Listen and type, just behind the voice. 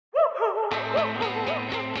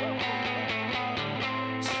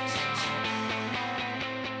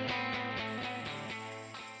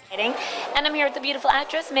exciting. And I'm here with the beautiful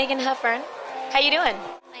actress, Meghan Heffern. How you doing?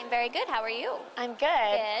 I'm very good. How are you? I'm good.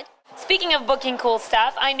 Good. Speaking of booking cool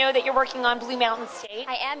stuff, I know that you're working on Blue Mountain State.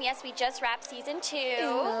 I am. Yes, we just wrapped season 2.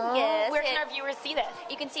 Ooh. Yes. Where can our viewers see this?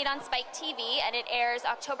 You can see it on Spike TV, and it airs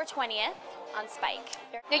October 20th on Spike.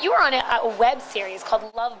 Now, you were on a web series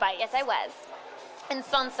called Love Bites. Yes, I was. And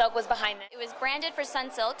Sunsilk was behind it. It was branded for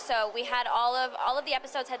Sunsilk, so we had all of the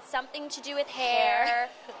episodes had something to do with hair.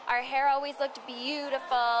 Our hair always looked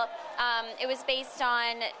beautiful. It was based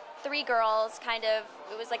on 3 girls, kind of.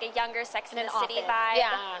 It was like a younger Sex and the City vibe.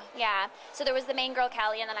 Yeah. Yeah. So there was the main girl,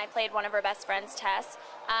 Callie, and then I played one of her best friends, Tess.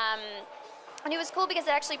 And it was cool because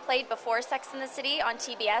it actually played before Sex and the City on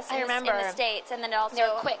TBS in the States, and then it also they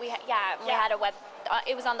were quick. we had a web.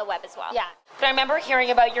 It was on the web as well. Yeah. But I remember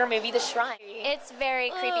hearing about your movie, The Shrine. It's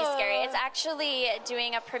very creepy, scary. It's actually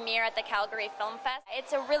doing a premiere at the Calgary Film Fest.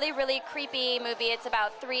 It's a really, really creepy movie. It's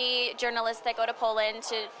about 3 journalists that go to Poland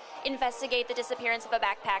to investigate the disappearance of a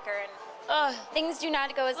backpacker, and things do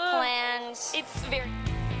not go as planned. It's very...